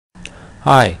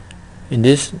Hi, in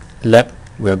this lab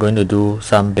we are going to do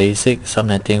some basic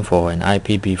subnetting for an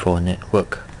IPv4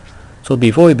 network. So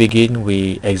before we begin,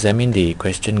 we examine the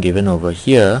question given over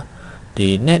here.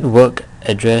 The network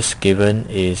address given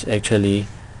is actually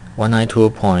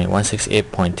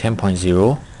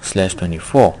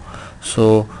 192.168.10.0/24.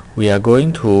 So we are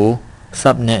going to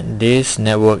subnet this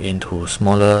network into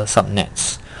smaller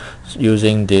subnets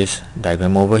using this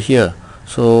diagram over here.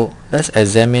 So let's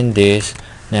examine this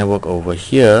network over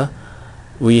here.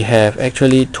 We have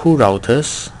actually two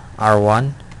routers,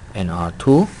 R1 and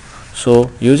R2.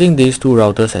 So using these two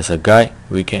routers as a guide,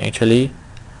 we can actually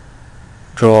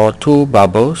draw two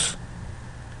bubbles.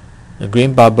 The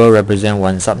green bubble represents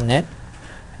one subnet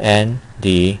and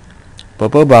the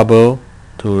purple bubble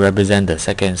to represent the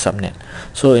second subnet.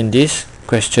 So in this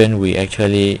question, we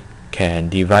actually can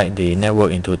divide the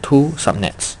network into two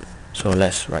subnets. So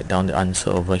let's write down the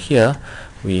answer over here.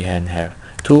 We can have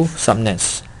two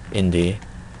subnets in the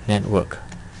network.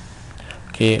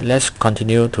 Okay, let's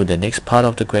continue to the next part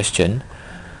of the question.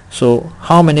 So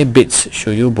how many bits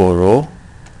should you borrow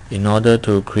in order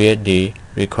to create the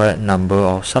required number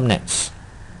of subnets?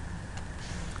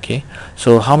 Okay,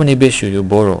 so how many bits should you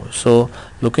borrow? So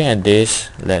looking at this,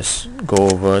 let's go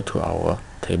over to our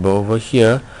table over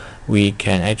here. We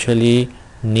can actually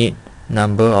need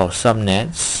number of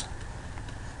subnets.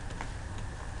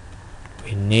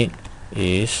 We need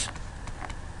is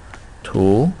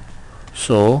 2.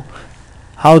 So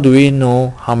how do we know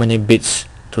how many bits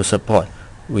to support?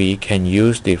 We can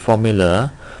use the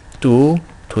formula 2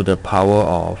 to the power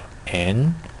of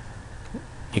n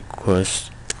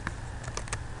equals,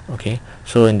 okay,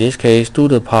 so in this case 2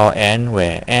 to the power n,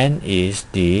 where n is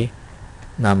the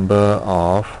number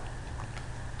of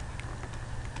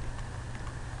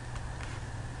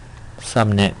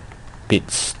subnet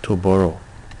bits to borrow.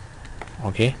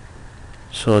 Okay,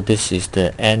 so this is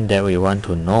the n that we want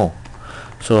to know.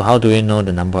 So how do we know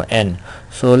the number n?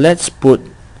 So let's put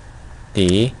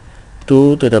the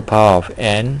 2 to the power of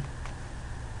n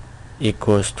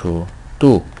equals to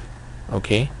 2.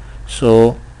 Okay,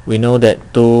 so we know that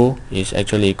 2 is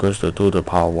actually equals to 2 to the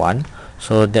power 1.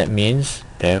 So that means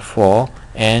therefore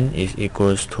n is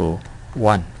equals to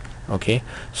 1. Okay,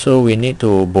 so we need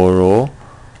to borrow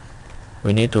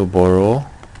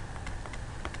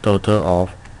total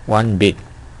of 1 bit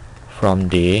from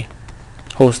the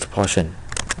host portion.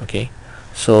 Okay,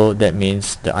 so that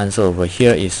means the answer over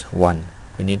here is 1.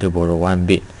 We need to borrow 1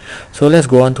 bit. So let's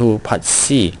go on to part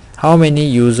C. How many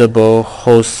usable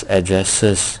host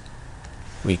addresses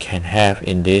we can have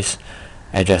in this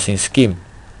addressing scheme?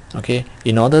 Okay,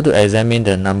 in order to examine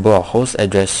the number of host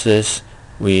addresses,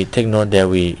 we take note that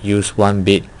we use 1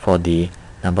 bit for the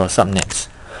number of subnets.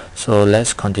 So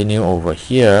let's continue over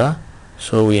here.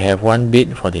 So we have 1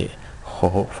 bit for the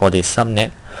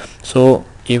subnet. So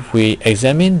if we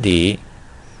examine the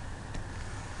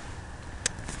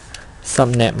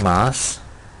subnet mask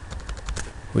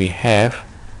we have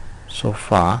so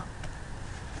far,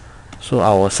 so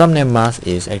our subnet mask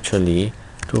is actually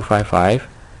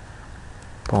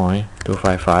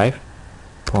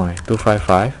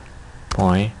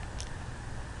 255.255.255.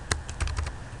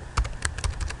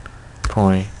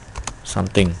 Point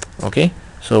something. Okay,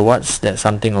 so what's that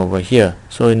something over here?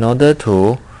 So in order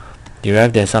to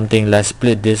derive that something, let's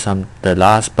split this the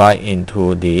last byte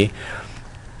into the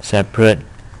separate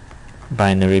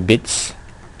binary bits.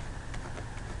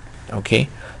 Okay,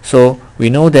 so we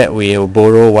know that we will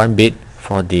borrow 1 bit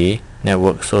for the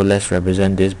network, so let's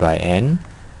represent this by n,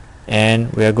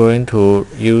 and we are going to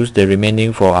use the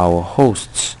remaining for our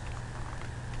hosts.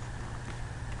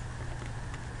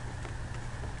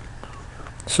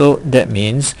 So that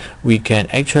means we can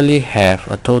actually have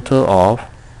a total of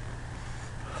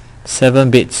 7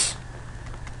 bits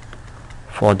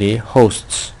for the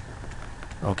hosts.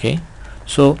 Okay,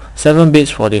 so 7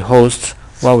 bits for the hosts.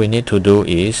 What we need to do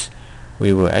is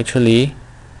we will actually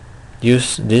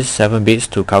use these 7 bits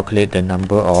to calculate the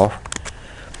number of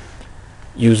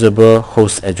usable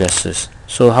host addresses.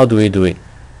 So how do we do it?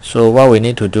 So what we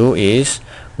need to do is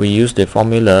we use the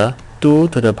formula 2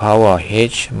 to the power of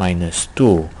h minus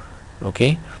 2.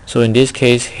 Okay, so in this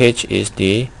case h is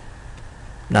the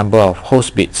number of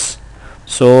host bits.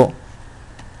 So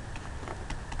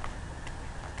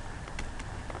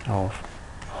of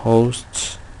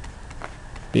hosts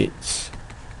bits.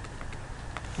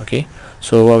 Okay,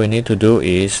 so what we need to do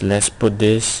is let's put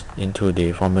this into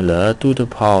the formula 2 to the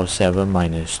power of 7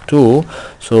 minus 2.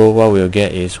 So what we'll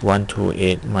get is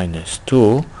 128 minus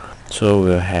 2. So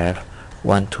we'll have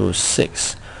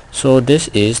 126. So this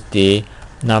is the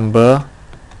number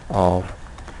of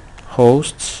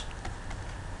hosts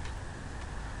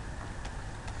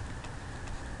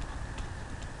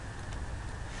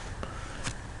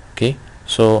Okay,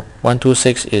 so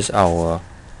 126 is our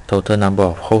total number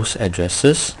of host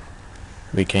addresses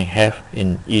we can have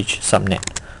in each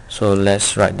subnet. So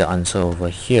let's write the answer over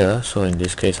here. So in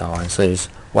this case our answer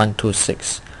is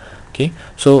 126. Okay,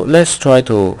 so let's try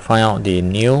to find out the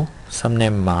new subnet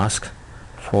mask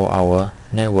for our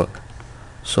network.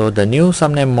 So the new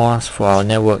subnet mask for our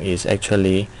network is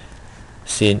actually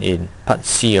seen in part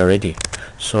C already.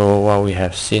 So what we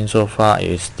have seen so far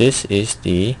is this is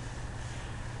the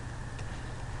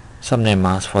subnet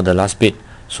mask for the last bit.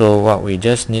 So what we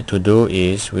just need to do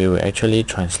is we will actually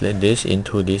translate this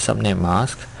into the subnet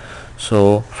mask.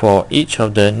 So for each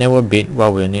of the network bit,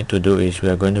 what we need to do is we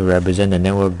are going to represent the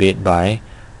network bit by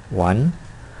 1,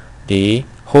 the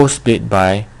host bit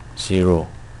by 0.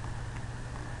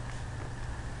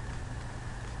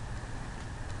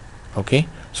 Okay,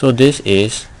 so this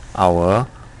is our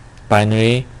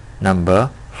binary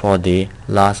number for the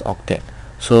last octet.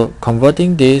 So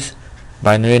converting this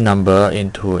binary number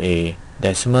into a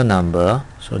decimal number,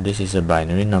 so this is a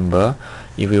binary number.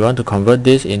 If we want to convert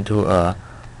this into a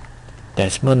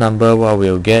decimal number, what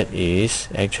we'll get is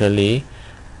actually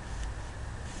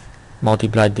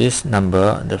multiply this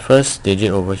number, the first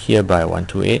digit over here, by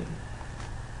 128.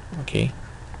 Okay,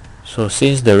 so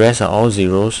since the rest are all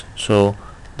zeros, so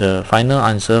the final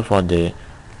answer for the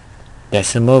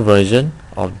decimal version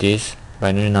of this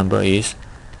binary number is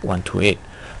 128.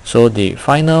 So the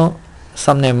final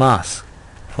subnet mask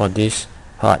for this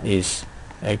part is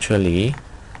actually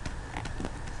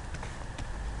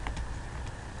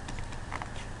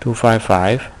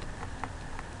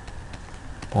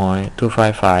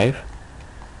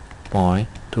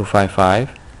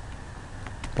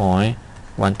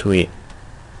 255.255.255.128.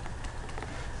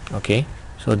 Okay,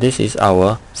 so this is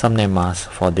our subnet mask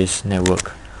for this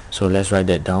network. So let's write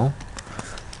that down.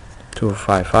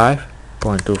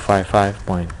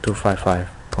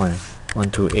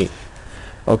 255.255.255.128.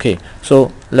 Okay,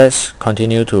 so let's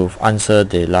continue to answer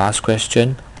the last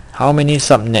question. How many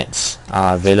subnets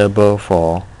are available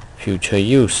for future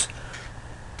use?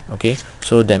 Okay,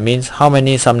 so that means how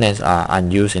many subnets are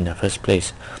unused in the first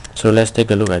place. So let's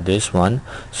take a look at this one.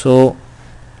 So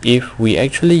if we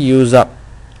actually use up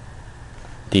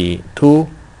the 2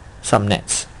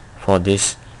 subnets for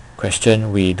this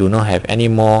question, we do not have any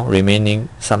more remaining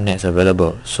subnets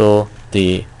available. So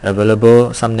the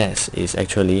available subnets is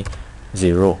actually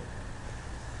 0.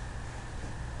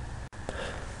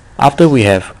 After we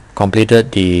have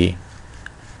completed the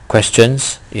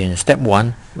questions in step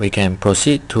 1, we can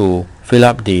proceed to fill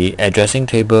up the addressing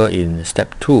table in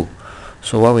step 2.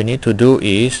 So what we need to do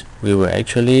is we will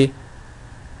actually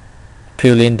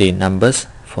fill in the numbers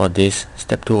for this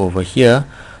step 2 over here.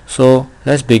 So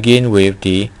let's begin with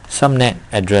the subnet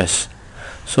address.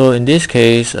 So in this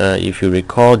case, if you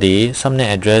recall, the subnet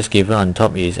address given on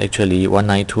top is actually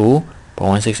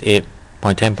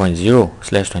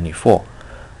 192.168.10.0/24.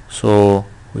 So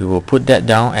we will put that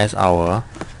down as our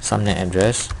subnet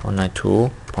address,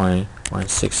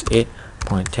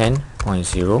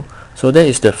 192.168.10.0. So that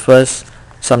is the first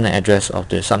subnet address of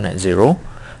the subnet 0.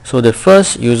 So the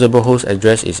first usable host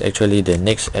address is actually the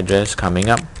next address coming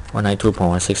up,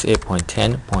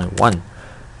 192.168.10.1.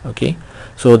 Okay,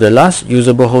 so the last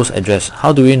usable host address,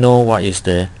 how do we know what is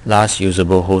the last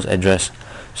usable host address?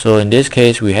 So in this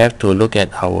case, we have to look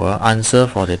at our answer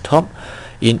for the top.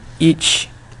 In each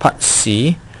part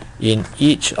C, in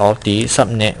each of the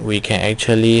subnet, we can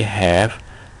actually have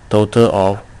total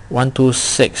of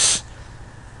 126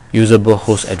 usable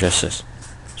host addresses.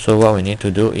 So what we need to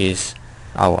do is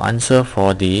our answer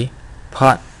for the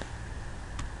part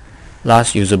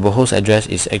last usable host address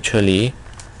is actually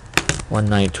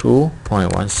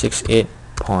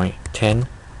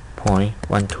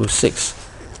 192.168.10.126.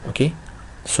 Okay,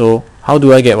 so how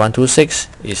do I get 126?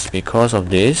 It's because of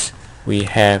this. We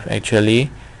have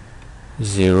actually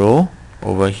 0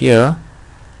 over here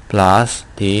plus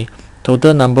the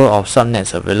total number of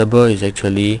subnets available is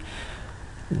actually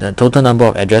the total number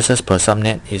of addresses per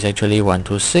subnet is actually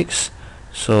 126.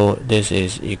 So this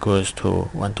is equals to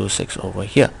 126 over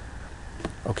here.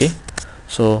 Okay,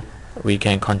 so we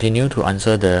can continue to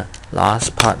answer the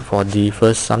last part for the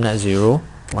first subnet 0,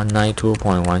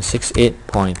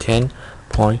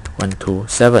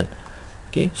 192.168.10.127.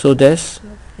 Okay, so that's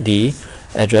the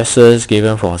addresses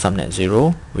given for subnet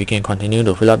 0. We can continue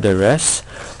to fill up the rest.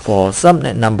 For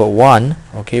subnet number 1,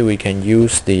 okay, we can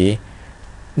use the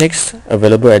next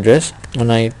available address,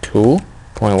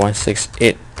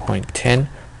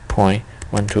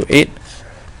 192.168.10.128.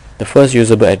 The first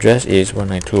usable address is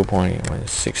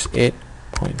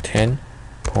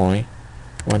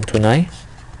 192.168.10.129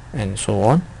 and so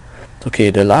on.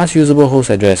 Okay, the last usable host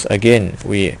address, again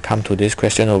we come to this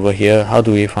question over here. How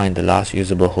do we find the last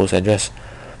usable host address?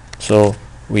 So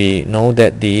we know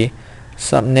that the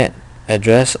subnet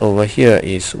address over here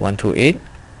is 128,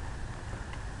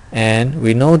 and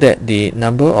we know that the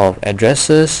number of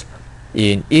addresses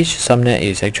in each subnet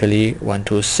is actually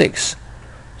 126.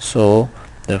 So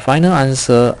the final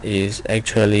answer is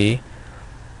actually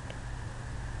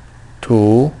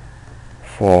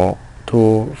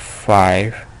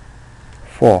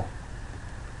 254.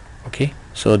 Okay,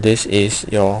 so this is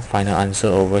your final answer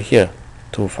over here,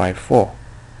 254.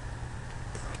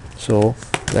 So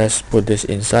let's put this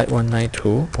inside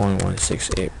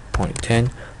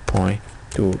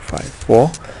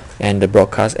 192.168.10.254, and the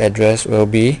broadcast address will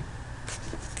be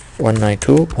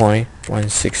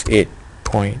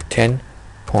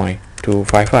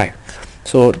 192.168.10.255.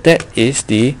 So that is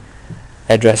the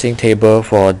addressing table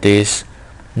for this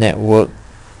network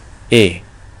A.